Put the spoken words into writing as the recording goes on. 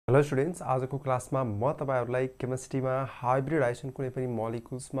Hello students, आजको क्लासमा म तपाईहरुलाई केमिस्ट्रीमा हाइब्रिडाइजेसन कुनै पनि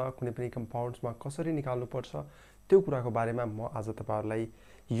मोलिक्युल्समा कुनै पनि कम्पाउन्ड्समा कसरी निकाल्नुपर्छ त्यो कुराको बारेमा म आज तपाईहरुलाई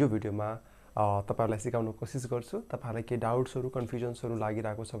यो भिडियोमा तपाईहरुलाई सिकाउन कोसिस गर्छु। तपाईहरुलाई के डाउट्सहरु कन्फ्युजन्सहरु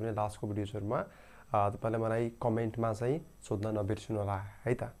लागिरहेको छ भने लास्टको भिडियोजहरुमा तपाईले मलाई कमेन्टमा चाहिँ सोध्न नबिर्सनु होला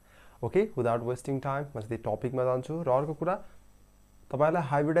है त। ओके, विदाउट वेस्टिङ टाइम म चाहिँ टपिकमा जान्छु र अर्को कुरा तपाईहरुलाई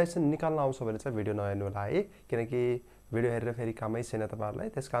हाइब्रिडाइजेसन निकाल्न आउँछ भने चाहिँ भिडियो नहेर्नु होला है, किनकि भिडियो हेरेर फेरि कामै छैन तपाईहरुलाई।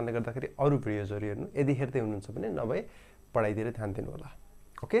 त्यसकारणले गर्दाखेरि अरु भिडियोजहरु हेर्नु, यदि हेर्दै हुनुहुन्छ भने नभए पढाइतिर ध्यान दिनु होला।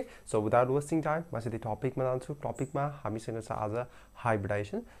 Okay, so without wasting time म चाहिँ टपिकमा जान्छु। टपिकमा हामीसँग छ आज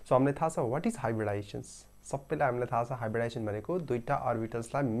हाइब्रिडाइजेसन। सो हामीलाई थाहा छ व्हाट इज हाइब्रिडाइजेसन। सबैलाई हामीलाई थाहा छ हाइब्रिडाइजेसन भनेको दुईटा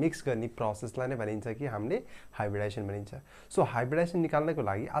अर्बिटल्सलाई मिक्स गर्ने प्रोसेसलाई नै भनिन्छ कि हामीले हाइब्रिडाइजेसन भनिन्छ। सो हाइब्रिडाइजेसन निकाल्नको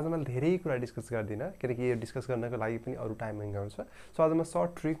लागि आज मैले धेरै कुरा डिस्कस गर्दिन, किनकि यो डिस्कस गर्नको लागि पनि अरु टाइमिङ आउँछ। सो आज म सर्ट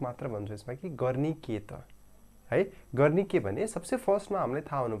ट्रिक मात्र भन्छु यसमा कि गर्ने के त है। गर्ने के भने सबसे फर्स्टमा हामीले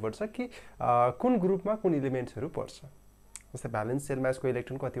थाहा हुनुपर्छ कि कुन ग्रुपमा कुन एलिमेन्ट्सहरु पर्छ। जस्तै ब्यालेन्स सेलमा यसको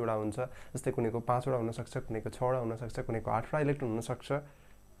इलेक्ट्रोन कतिवटा हुन्छ, जस्तै कुनैको 5 वटा हुन सक्छ, कुनैको 6 वटा हुन सक्छ, कुनैको 8 वटा इलेक्ट्रोन हुन सक्छ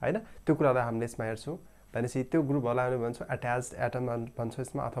हैन। त्यो कुरालाई हामीले यसमा हेर्छौं। भनेपछि त्यो ग्रुपहरुलाई हामी भन्छौं अट्याच्ड एटम भन्छौं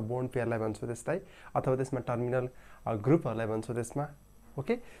यसमा, अथवा बोन्ड पेयरलाई भन्छौं त्यसलाई, अथवा त्यसमा टर्मिनल ग्रुपहरुलाई भन्छौं त्यसमा।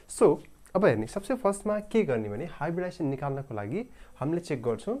 ओके, सो अब हेर्नु सबसे फर्स्टमा के गर्ने भने हाइब्रिडाइजेसन निकाल्नको लागि हामीले चेक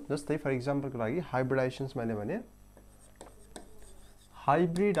गर्छौं। जस्तै फर एक्जाम्पलको लागि हाइब्रिडाइजेसन्स मैले भने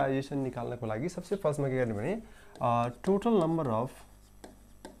हाइब्रिडाइजेसन निकाल्नको लागि सबसे फर्स्टमा के गर्ने भने total number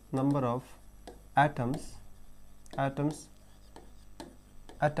of atoms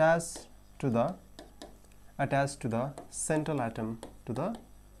attached to the central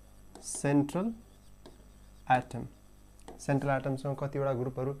atomसँग कतिवटा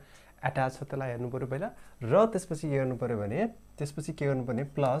ग्रुपहरु अट्याच छ त्यसलाई हेर्नु पर्यो पहिला, र त्यसपछि के गर्नु पर्यो भने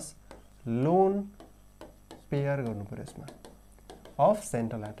प्लस लोन पेयर गर्नु पर्यो यसमा अफ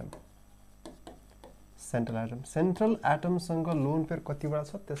सेन्ट्रल एटमसँग लोन पेयर कतिवटा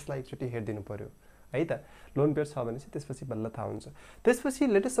छ त्यसलाई एकचोटी हेर्दिनु पर्यो है त। लोन पेयर छ भने चाहिँ त्यसपछि बल्ल थाहा हुन्छ। त्यसपछि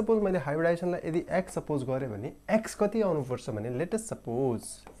लेट अस सपोज मैले हाइब्रिडाइजेसनलाई यदि x सपोज गरे भने x कति आउनु पर्छ भने लेट अस सपोज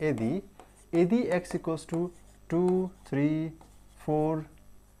यदि x इक्वल्स टु 2 3 4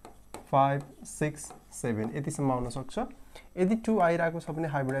 5 6 7 यतिसम्म आउन सक्छ। यदि 2 आइरहेको छ भने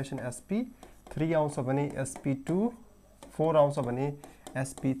हाइब्रिडाइजेसन sp, 3 आउँछ भने sp2, 4 आउँछ भने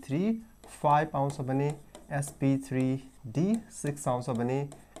sp3, 5 आउँछ भने sp3d, 6 आउँछ भने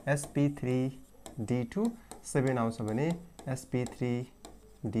sp3d2, 7 आउँछ भने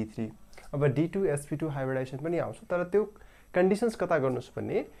sp3d3। अब d2 sp2 हाइब्रिडाइजेसन पनि आउँछ, तर त्यो कन्डिसन्स कता गर्नुस्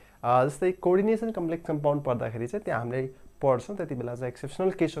भने जस्तै कोअर्डिनेसन कम्प्लेक्स कम्पाउन्ड पर्दाखेरि चाहिँ त्यहाँ हामीले पढ्छौं, त्यति बेला चाहिँ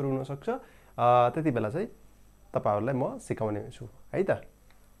एक्सेप्सनल केसहरु हुन सक्छ। त्यति बेला चाहिँ तपाईहरुलाई म सिकाउने छु है त।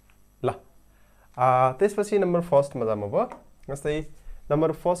 ल त्यसपछि नम्बर फर्स्टमा जाम। अब जस्तै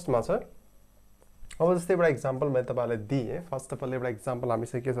नम्बर फर्स्टमा छ, अब जस्तै एउटा एक्जाम्पल मैले तपाईहरुलाई दिए। फर्स्ट अफ अल एउटा एक्जाम्पल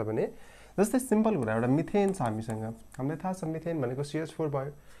हामीसँग के छ भने जस्तै सिम्पल कुरा एउटा मिथेन छ हामीसँग। हामीलाई थाहा छ मिथेन भनेको CH4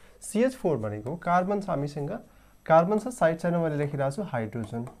 भयो। CH4 भनेको कार्बन छ हामीसँग, कार्बन छ साइड साइडमा मैले लेखिरहेको छु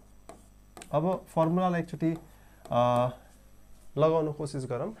हाइड्रोजन। अब फर्मुलालाई एकचोटी लगाउन कोसिस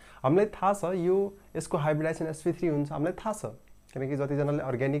गरौँ। हामीलाई थाहा छ यो यसको हाइब्रिडाइजेसन sp3 हुन्छ, हामीलाई थाहा छ किनकि जति जनाले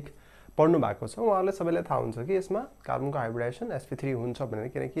अर्ग्यानिक पढ्नु भएको छ उहाँहरुलाई सबैलाई थाहा हुन्छ कि यसमा कार्बनको हाइब्रिडाइजेसन sp3 हुन्छ भनेर,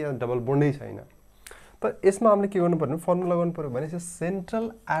 किनकि यहाँ डबल बोन्डै छैन। त यसमा हामीले के गर्नु पर्ने फर्मुला लगाउनु पर्यो भने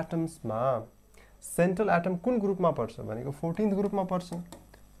सेन्ट्रल एटम कुन ग्रुपमा पर्छ भनेको 14th ग्रुपमा पर्छ।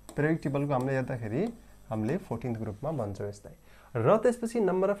 पिरियोडिक टेबलको हामीले हेर्दाखेरि हामीले 14th ग्रुपमा भन्छौं यसलाई। र त्यसपछि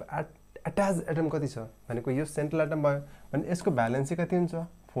नम्बर अफ अट्याच्ड एटम कति छ भनेको यो सेन्ट्रल एटम भयो भने यसको भ्यालेन्सी कति हुन्छ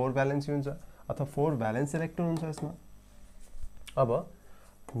 4 भ्यालेन्सी हुन्छ, अथवा 4 भ्यालेन्स इलेक्ट्रोन हुन्छ यसमा। अब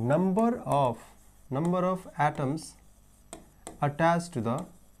number of atoms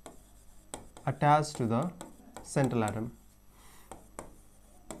attached to the central atom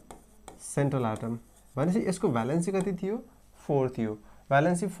भनेपछि यसको भ्यालेन्सी कति थियो 4 थियो।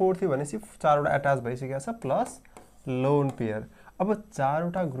 भ्यालेन्सी 4 थियो भनेपछि 4 वटा अट्याच भइसकेको छ प्लस लोन पेयर। अब 4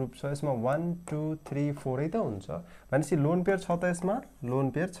 वटा ग्रुप छ यसमा 1 2 3 4 है त हुन्छ भनेपछि लोन पेयर छ त यसमा, लोन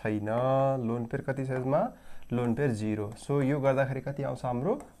पेयर छैन। लोन पेयर कति छ यसमा, लोन पेयर 0। सो यो गर्दाखेरि कति आउँछ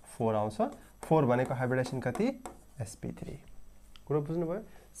हाम्रो 4 आउँछ। 4 भनेको हाइब्रिडाइजेसन कति sp3। कुरा बुझ्नु भयो?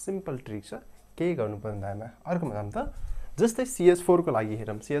 सिम्पल ट्रिक छ, केही गर्नु पर्दैन दाइमा। अर्कोमा जाम त। जस्तै CH4 को लागि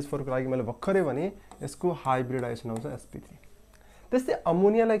हेरौँ। CH4 को लागि मैले भर्खरै भने यसको हाइब्रिडाइजेसन आउँछ sp3। त्यस्तै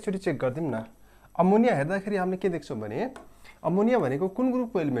अमोनियालाई एकचोटी चेक गर्दिम न। अमोनिया हेर्दाखेरि हामीले के देख्छौं भने अमोनिया भनेको कुन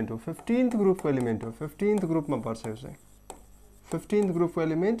ग्रुपको एलिमेन्ट हो 15th ग्रुपको एलिमेन्ट हो। 15th ग्रुपमा पर्छ यो चाहिँ। 15th ग्रुपको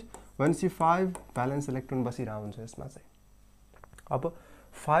एलिमेन्ट भनेपछि 5 भ्यालेन्स इलेक्ट्रोन बसिरा हुन्छ यसमा चाहिँ। अब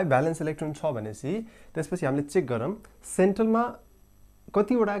 5 भ्यालेन्स इलेक्ट्रोन छ भनेपछि त्यसपछि हामीले चेक गरौँ सेन्ट्रलमा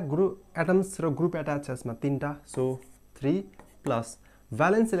कतिवटा ग्रुप एटम्स र ग्रुप एट्याच छ यसमा 3टा सो 3 प्लस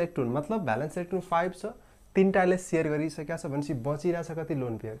भ्यालेन्स इलेक्ट्रोन मतलब भ्यालेन्स इलेक्ट्रोन 5 छ 3टाले शेयर गरिसकेका छ भनेपछि बचिरहेछ कति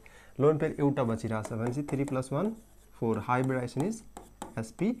लोन पेयर एउटा बचिरहेछ भनेपछि 3 + 1 4 हाइब्रिडाइजेसन इज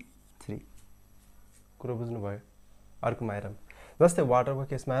sp3 कुरा बुझ्नुभयो अर्कोमा हेरौँ जस्तै वाटरको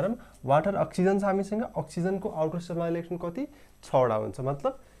केसमा हेरौँ वाटर अक्सिजन छ हामीसँग अक्सिजनको आउटर सेलमा इलेक्ट्रोन कति 6वटा हुन्छ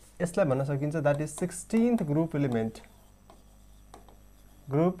मतलब यसलाई भन्न सकिन्छ that is 16th group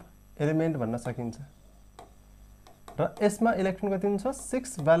element भन्न सकिन्छ र यसमा इलेक्ट्रोन कति हुन्छ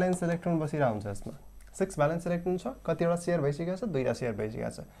 6 भ्यालेन्स इलेक्ट्रोन बसिरहेको हुन्छ यसमा 6 भ्यालेन्स इलेक्ट्रोन छ कतिवटा शेयर भइसकेको छ 2टा शेयर भइसकेको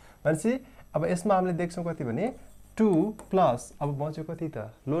छ भनेपछि अब यसमा हामीले देख्छौँ कति भने 2 प्लस अब बच्यो कति त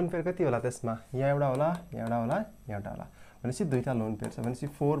लोन पेयर कति होला त्यसमा यहाँ एउटा होला यहाँ एउटा होला यहाँ एउटा होला भनेपछि 2टा लोन पेयर छ भनेपछि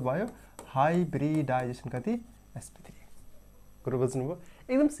 4 भयो हाइब्रिडाइजेसन कति sp3 कुरो बुझ्नुभयो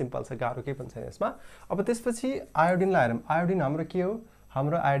एकदम सिम्पल छ गाह्रो केही पनि छैन यसमा अब त्यसपछि आयोडिनलाई हेरौँ आयोडिन हाम्रो के हो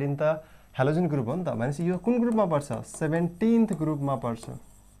हाम्रो आयोडिन त हेलोजन ग्रुप हो नि त भनेपछि यो कुन ग्रुपमा पर्छ 17th ग्रुपमा पर्छ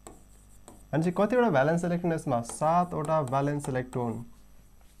भनेपछि कतिवटा भ्यालेन्स इलेक्ट्रोन यसमा 7वटा भ्यालेन्स इलेक्ट्रोन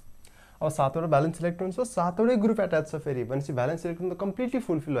अब 7वटा भ्यालेन्स इलेक्ट्रोन छ 7वटै ग्रुप एट्याच छ फेरि भनेपछि भ्यालेन्स इलेक्ट्रोन त कम्प्लिटली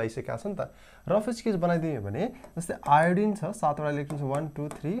फुलफिल भइसकेको छ नि त रफ स्केच बनाइदियो भने जस्तै आयोडिन छ 7वटा इलेक्ट्रोन छ 1 2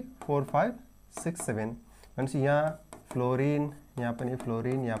 3 4 5 6 7 भनेपछि यहाँ फ्लोरिन यहाँ पनि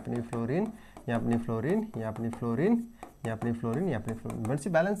फ्लोरिन यहाँ पनि फ्लोरिन यहाँ पनि फ्लोरिन यहाँ पनि फ्लोरिन यहाँ पनि फ्लोरिन यहाँ पनि फ्लोरिन भनेपछि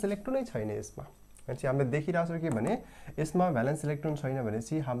भ्यालेन्स इलेक्ट्रोनै छैन यसमा भनेपछि हामीले देखिरहेछौँ के भने यसमा भ्यालेन्स इलेक्ट्रोन छैन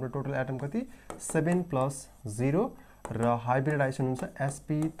भनेपछि हाम्रो टोटल एटम कति 7 + 0 र हाइब्रिडाइजेसन हुन्छ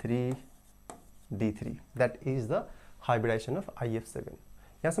sp3d3 that is the hybridisation of IF7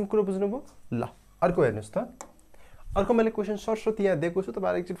 यहाँसम्म कुरो बुझ्नुभयो ल अर्को हेर्नुहोस् त अर्को मैले क्वेसन सरस्वती यहाँ दिएको छु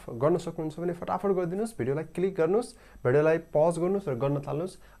तपाईहरु एकचोटि गर्न सक्नुहुन्छ भने फटाफट गरिदिनुस् भिडियोलाई क्लिक गर्नुस् भिडियोलाई पज गर्नुस् र गर्न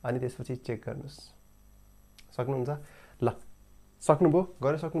थाल्नुस् अनि त्यसपछि चेक गर्नुस् सक्नुहुन्छ ल सक्नुभयो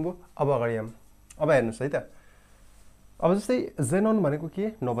गर्न सक्नुभयो अब अगाडि अब हेर्नुस् है त अब जस्तै जेनोन भनेको के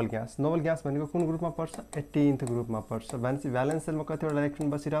नोबल ग्यास भनेको कुन ग्रुपमा पर्छ 18th ग्रुपमा पर्छ भनेपछि भ्यालेन्स सेलमा कतिवटा इलेक्ट्रोन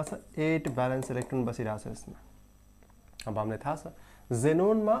बसिरहेछ 8 भ्यालेन्स इलेक्ट्रोन बसिरहेछ यसमा अब हामीलाई थाहा छ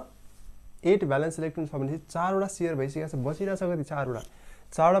जेनोनमा 8 भ्यालेन्स इलेक्ट्रोन छ भने 4वटा शेयर भइसकेको छ बसिरहेछ कति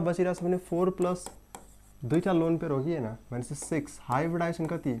 4वटा बसिरहेछ भने 4 प्लस 2टा लोन पेयर हो कि हैन भनेपछि 6 हाइब्रिडाइजेसन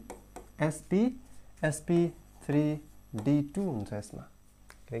कति sp3d2 हुन्छ यसमा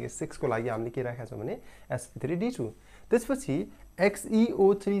किनकि 6 को लागि हामीले के राखेका छौं भने sp3d2 त्यसपछि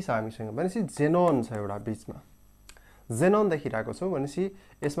XeO3 छ हामीसँग भनेपछि जेनोन छ एउटा बीचमा जेनोन देखिरहेको छौं भनेपछि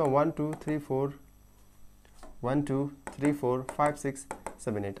यसमा 1 2 3 4 1 2 3 4 5 6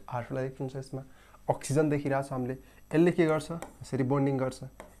 7 8 8 इलेक्ट्रोन छ यसमा अक्सिजन देखिरहेको छ हामीले यसले के गर्छ यसरी बन्डिङ गर्छ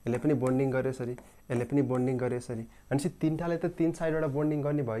यसले पनि बन्डिङ गरे यसरी यसले पनि बन्डिङ गरे यसरी भनेपछि तीनटाले त तीन साइडबाट बन्डिङ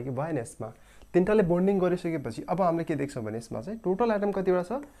गर्ने भयो कि भएन यसमा तीनटाले बन्डिङ गरिसकेपछि अब हामीले के देख्छौं भने यसमा चाहिँ टोटल एटम कतिवटा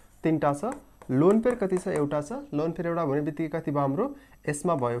छ तीनटा छ लोन पेयर कति छ एउटा छ लोन पेयर एउटा भने बित्तिकै कति भयो हाम्रो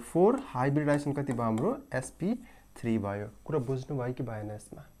यसमा भयो 4 हाइब्रिडाइजेसन कति भयो हाम्रो sp3 भयो कुरा बुझ्नु भयो कि भएन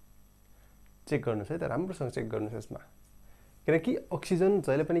यसमा चेक गर्नुस् है त राम्रोसँग चेक गर्नुस् यसमा किनकि अक्सिजन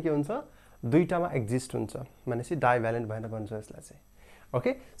जहिले पनि के हुन्छ दुईटामा एक्जिस्ट हुन्छ भनेपछि डाइभ्यालेन्ट भएन भन्छ यसलाई चाहिँ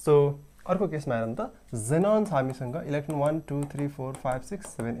ओके सो अर्को केसमा हेरौँ त जेनोन छ हामीसँग इलेक्ट्रोन 1 2 3 4 5 6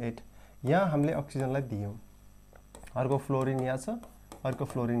 7 8 यहाँ हामीले अक्सिजनलाई दियौं अर्को फ्लोरिन यहाँ छ अर्को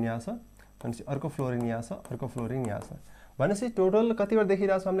फ्लोरिन यहाँ छ भनेपछि अर्को फ्लोरिन यहाँ छ अर्को फ्लोरिन यहाँ छ भनेपछि टोटल कतिवटा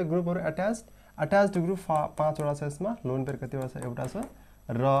देखिरहेको छ हामीले ग्रुपहरु अट्याच्ड ग्रुप 5 वटा छ यसमा लोन पेयर कतिवटा छ एउटा छ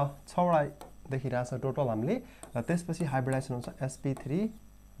र 6 वटा देखिरहेको छ टोटल हामीले र त्यसपछि हाइब्रिडाइजेसन हुन्छ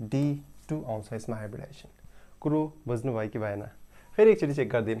sp3d2 आउँछ यसमा हाइब्रिडाइजेसन कुरो बुझ्नु भयो कि भएन फेरि एकचोटी चेक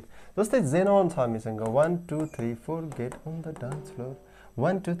गर्दिन जस्तै जेनोन छ हामीसँग 1 2 3 4 get on the dance floor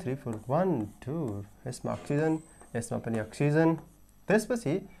 1 2 3 4 1 2 यसमा अक्सिजन यसमा पनि अक्सिजन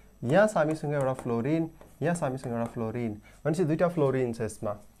त्यसपछि यहाँ छ हामीसँग एउटा फ्लोरिन यहाँ छ हामीसँग एउटा फ्लोरिन भनेपछि दुईटा फ्लोरिन छ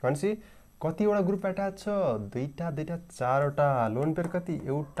यसमा भनेपछि कतिवटा ग्रुप एट्याच छ दुईटा चारवटा लोन पेयर कति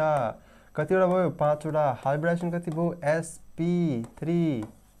एउटा कतिवटा भयो 5 वटा हाइब्रिडाइजेसन कति भयो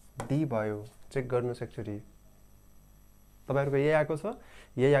sp3d भयो चेक गर्नुस् एकचोटी तपाईहरुको यही आएको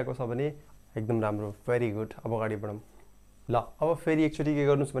छ भने एकदम राम्रो भेरी गुड अब अगाडि बढौं ल अब फेरि एकचोटी के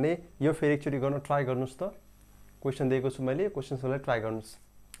गर्नुस् भने यो फेरि एकचोटी गर्न ट्राई गर्नुस् त क्वेशन दिएको छु मैले क्वेशन्सहरुलाई ट्राई गर्नुस्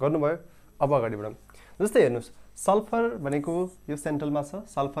गर्नुभयो अब अगाडि बढौं जस्तै हेर्नुस् सल्फर भनेको यो सेन्ट्रलमा छ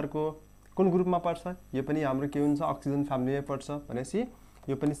सल्फरको कुन ग्रुपमा पर्छ यो पनि हाम्रो के हुन्छ अक्सिजन फ्यामिलीमै पर्छ भनेपछि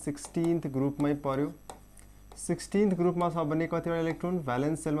यो पनि 16th ग्रुपमै पर्यो 16th ग्रुपमा छ भने कतिवटा इलेक्ट्रोन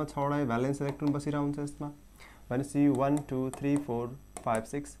भ्यालेन्स सेलमा 6 वटा भ्यालेन्स इलेक्ट्रोन बसिरा हुन्छ यसमा भनेपछि 1 2 3 4 5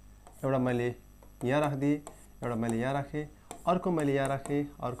 6 एउटा मैले यहाँ राख्दिए एउटा मैले यहाँ राखे अर्को मैले यहाँ राखे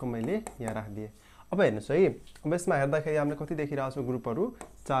अर्को मैले यहाँ राख्दिए अब हेर्नुस् है, अब यसमा हेर्दाखेरि हामीले कति देखिरहेको छौँ ग्रुपहरू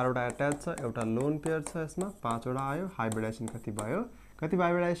 4 वटा एट्याच छ, एउटा लोन पेयर छ, यसमा 5 वटा आयो। हाइब्रिडाइजेसन कति भयो? कति भयो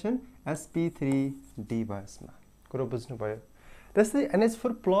हाइब्रिडाइजेसन? sp3d भयो यसमा। कुरो बुझ्नु भयो। त्यस्तै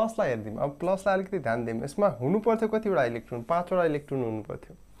NH4 प्लसलाई हेर्दियौँ। अब प्लसलाई अलिकति ध्यान दिउँ। यसमा हुनु पर्थ्यो कतिवटा इलेक्ट्रोन? 5 वटा इलेक्ट्रोन हुनु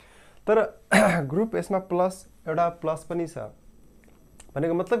पर्थ्यो। तर ग्रुप यसमा प्लस एउटा प्लस पनि छ।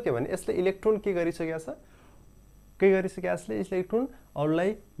 भनेको मतलब के भने यसले इलेक्ट्रोन के गरिसकेको छ? के गरिसकेको छ? यसले इलेक्ट्रोन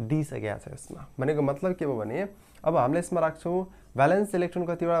अरूलाई दिइसकेको छ यसमा। भनेको मतलब के भयो भने अब हामीले यसमा राख्छौँ भ्यालेन्स इलेक्ट्रोन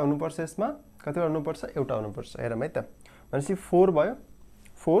कतिवटा हुनुपर्छ यसमा? कतिवटा हुनुपर्छ? एउटा हुनुपर्छ। हेरौँ है त। भनेपछि 4 भयो।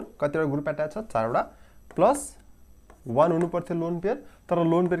 4 कतिवटा ग्रुप एट्याच छ? 4 वटा प्लस 1 हुनु पर्थ्यो लोन पेयर, तर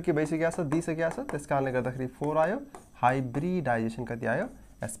लोन पेयर के भइसकेको छ? दिइसकेको छ। त्यसकारणले गर्दाखेरि 4 आयो। हाइब्रिडाइजेसन कति आयो?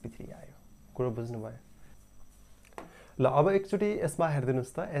 sp3 आयो। कुरो बुझ्नु भयो। ल अब एकचोटि यसमा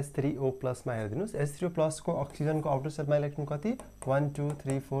हेर्दिनुस् त H3O+ मा हेर्दिनुस्। H3O+ को अक्सिजनको आउटर सेलमा इलेक्ट्रोन कति? 1 2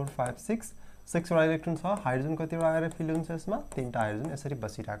 3 4 5 6 6 वटा इलेक्ट्रोन छ। हाइड्रोजन कतिवटा आएर फिल हुन्छ यसमा? 3टा हाइड्रोजन यसरी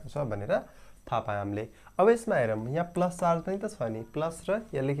बसिरहेको छ भनेर थाहा पायौँ हामीले। अब यसमा हेरौँ, यहाँ प्लस चार्ज पनि त छ नि, प्लस र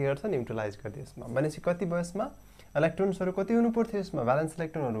यसले के गर्छ? न्युट्रलाइज गर्दियो यसमा। भनेपछि कति भयो यसमा? इलेक्ट्रोन्सहरू कति हुनु पर्थ्यो यसमा? भ्यालेन्स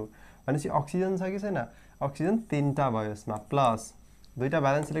इलेक्ट्रोनहरू। भनेपछि अक्सिजन छ कि छैन? अक्सिजन 3टा भयो यसमा, प्लस 2टा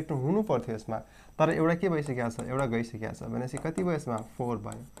भ्यालेन्स इलेक्ट्रोन हुनु पर्थ्यो यसमा, तर एउटा के भइसकेको छ? एउटा गइसकेको छ। भनेपछि कति भयो यसमा? 4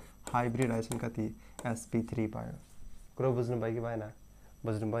 भयो। हाइब्रिडाइजेसन कति? sp3 भयो। कुरो बुझ्नु भयो कि भएन?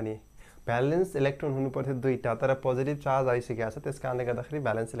 बुझ्नु भयो नि। भ्यालेन्स इलेक्ट्रोन हुनु पर्थ्यो 2टा, तर पोजिटिभ चार्ज आइसकेको छ। त्यसकारणले गर्दाखेरि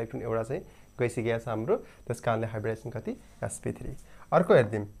भ्यालेन्स इलेक्ट्रोन एउटा चाहिँ गइसकेको छ हाम्रो। त्यसकारणले हाइब्रिडाइजेसन कति? sp3। अर्को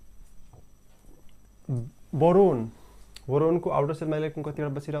हेर्दियौँ बोरोन। बोरोनको आउटर सेलमा इलेक्ट्रोन कतिवटा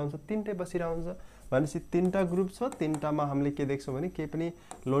बसिरहेको हुन्छ? 3टै बसिरहेको हुन्छ। भनेपछि 3टा ग्रुप छ। 3टामा हामीले के देख्छौँ भने केही पनि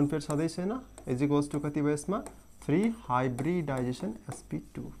लोन पेयर छँदै छैन। इज कति भयो यसमा? 3 हाइब्रिडाइजेसन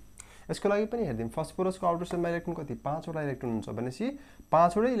sp2। यसको लागि पनि हेर्दियौँ। फस्फोरसको आउटर सेलमा इलेक्ट्रोन कति? 5 वटा इलेक्ट्रोन हुन्छ। भनेपछि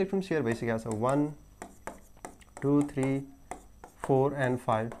 5 वटै इलेक्ट्रोन सेयर भइसकेको छ। 1 2 3 4 एन्ड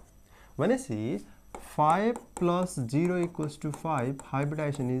 5। भनेपछि 5 + 0 = 5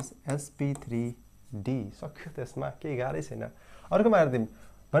 हाइब्रिडाइजेसन इज sp3d। सक्यो त्यसमा, केही गाह्रै छैन। अर्कोमा हेर्दियौँ।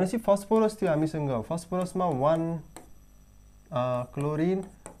 भनेपछि फस्फोरस थियो हामीसँग। फस्फोरसमा 1 क्लोरिन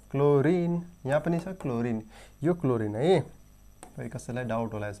क्लोरिन, यहाँ पनि छ क्लोरिन। यो क्लोरिन है, फेरि कसैलाई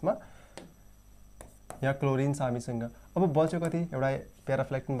डाउट होला यसमा। यहाँ क्लोरिन छ हामीसँग। अब बच्यो कति? एउटा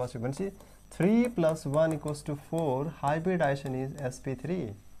प्याराफ्लेक्टिन बच्यो। भनेपछि 3 + 1 = 4 हाइब्रिडाइजेसन इज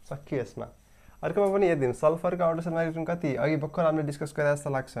sp3। सक्यो यसमा। अर्कोमा पनि हेर्दियौँ। सल्फरको आउटर सेलमा इलेक्ट्रोन कति? अघि भर्खर हामीले डिस्कस गरे जस्तो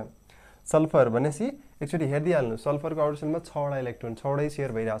लाग्छ। सल्फर भनेपछि एकचोटि हेरिदिइहाल्नु। सल्फरको आउटर सेलमा 6 वटा इलेक्ट्रोन, 6 वटै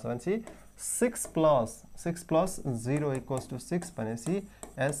सेयर भइरहेको छ। भनेपछि 6 + 0 = 6 भनेपछि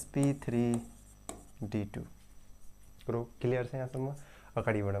sp3d2। कुरो क्लियर छ यहाँसम्म?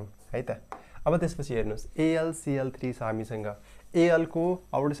 अगाडि बढौँ है त। अब त्यसपछि हेर्नुहोस् AlCl3 छ हामीसँग। Al को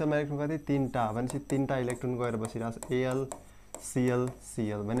आउटर सेलमा इलेक्ट्रोन कति? 3टा। भनेपछि 3टा इलेक्ट्रोन गएर बसिरहेको छ।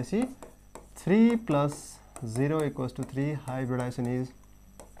 AlClCl भनेपछि 3 + 0 = 3 हाइब्रिडाइजेसन इज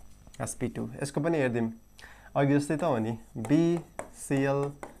sp2। यसको पनि हेर्दियौँ। अघि जस्तै त हो नि।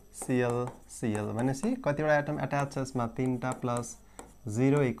 BClClCl भनेपछि कतिवटा एटम एट्याच छ यसमा? 3टा +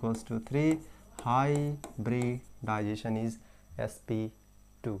 0 = 3 हाइब्रिडाइजेसन इज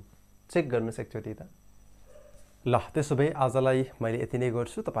sp2। चेक गर्नुहोस् एकचोटि त। ल त्यसो भए आजलाई मैले यति नै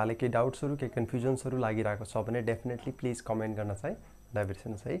गर्छु। तपाईँलाई केही डाउट्सहरू केही कन्फ्युजन्सहरू लागिरहेको छ भने डेफिनेटली प्लिज कमेन्ट गर्न चाहिँ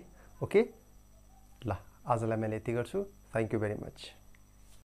नबिर्सनुहोस् है। ओके ल आजलाई मैले यति गर्छु। Thank you very much.